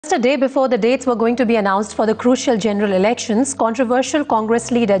Just a day before the dates were going to be announced for the crucial general elections, controversial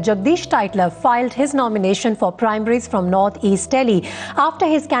Congress leader Jagdish Tytler filed his nomination for primaries from North East Delhi after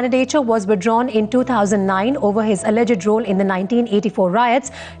his candidature was withdrawn in 2009 over his alleged role in the 1984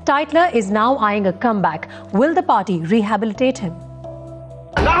 riots. Tytler is now eyeing a comeback. Will the party rehabilitate him?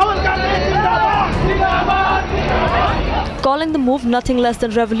 Calling the move nothing less than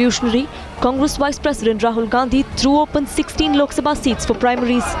revolutionary, Congress Vice President Rahul Gandhi threw open 16 Lok Sabha seats for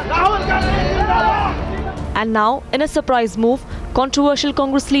primaries. And now, in a surprise move, controversial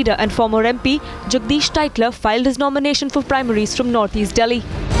Congress leader and former MP Jagdish Tytler filed his nomination for primaries from North East Delhi.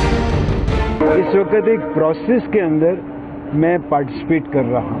 इस वक्त एक process के अंदर मैं participate कर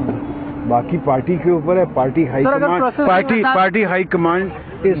रहा हूँ. बाकी पार्टी के ऊपर है. Party high command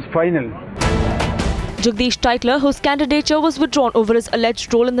is final. Jagdish Tytler, whose candidature was withdrawn over his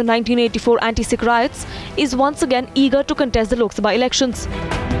alleged role in the 1984 anti-Sikh riots, is once again eager to contest the Lok Sabha elections.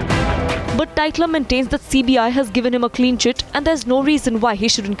 But Tytler maintains that CBI has given him a clean chit and there's no reason why he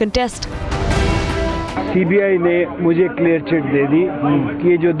shouldn't contest. CBI ने मुझे clear chit दे दी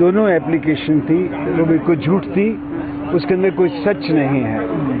कि ये जो दोनों application थी वो बिल्कुल झूठ थी, उसके अंदर कोई सच नहीं है.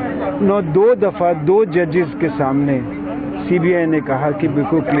 दो दफा दो जजेस के सामने CBI ने कहा कि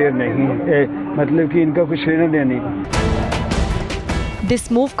बिल्कुल क्लियर नहीं है, मतलब कि इनका कुछ लेना देना नहीं. This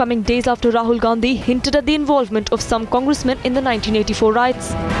move coming days after Rahul Gandhi hinted at the involvement of some congressmen in the 1984 riots.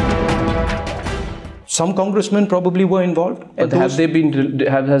 Some congressmen probably were involved. But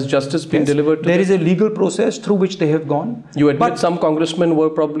has justice been delivered to them? There is a legal process through which they have gone. You admit some congressmen were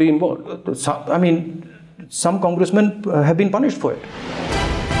probably involved? Some congressmen have been punished for it.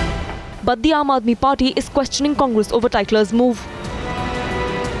 But the Aam Aadmi Party is questioning Congress over Tytler's move.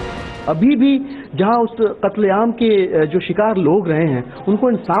 अभी भी जहां उस कत्लेआम के जो शिकार लोग रहे हैं उनको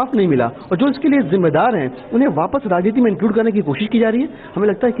इंसाफ नहीं मिला और जो इसके लिए जिम्मेदार हैं उन्हें वापस राजनीति में इंक्लूड करने की कोशिश की जा रही है. हमें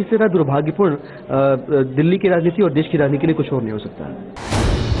लगता है कि इससे ज्यादा दुर्भाग्यपूर्ण दिल्ली की राजनीति और देश की राजनीति के लिए कुछ और नहीं हो सकता.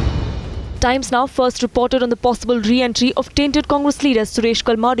 Times Now first reported on the possible re-entry of tainted Congress leaders Suresh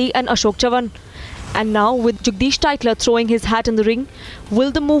Kalmadi and Ashok Chavan. And now, with Jagdish Tytler throwing his hat in the ring,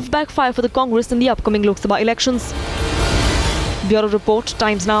 will the move backfire for the Congress in the upcoming Lok Sabha elections? Bureau Report,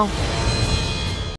 Times Now.